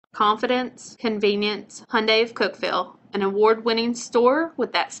confidence, convenience. Hyundai of Cookeville, an award-winning store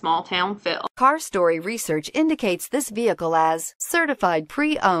with that small-town feel. Car Story research indicates this vehicle as certified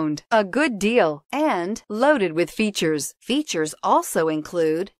pre-owned, a good deal, and loaded with features. Features also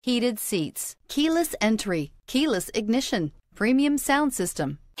include heated seats, keyless entry, keyless ignition, premium sound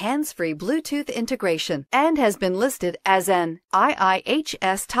system, hands-free Bluetooth integration, and has been listed as an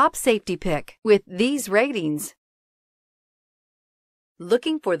IIHS top safety pick with these ratings.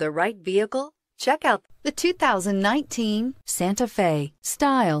 Looking for the right vehicle? Check out the 2019 Santa Fe.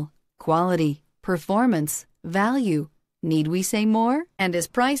 Style, quality, performance, value. Need we say more? And is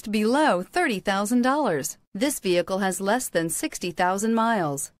priced below $30,000. This vehicle has less than 60,000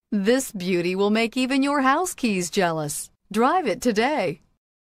 miles. This beauty will make even your house keys jealous. Drive it today.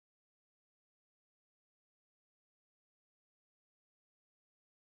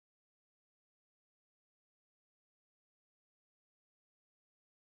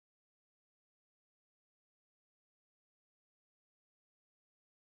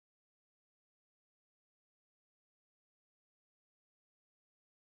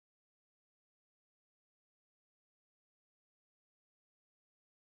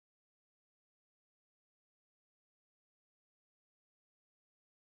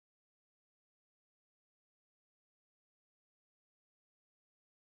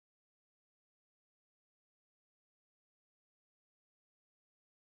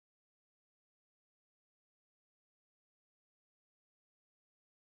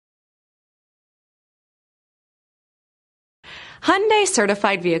 Hyundai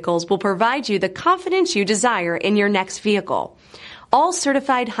certified vehicles will provide you the confidence you desire in your next vehicle. All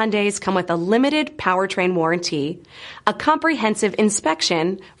certified Hyundais come with a limited powertrain warranty, a comprehensive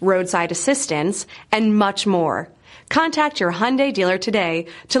inspection, roadside assistance, and much more. Contact your Hyundai dealer today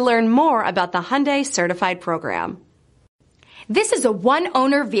to learn more about the Hyundai certified program. This is a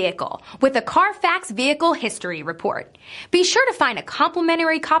one-owner vehicle with a CARFAX Vehicle History Report. Be sure to find a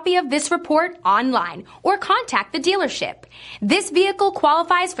complimentary copy of this report online or contact the dealership. This vehicle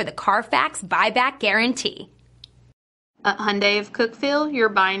qualifies for the CARFAX Buyback Guarantee. At Hyundai of Cookeville, you're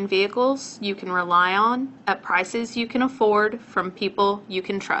buying vehicles you can rely on at prices you can afford from people you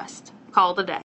can trust. Call today.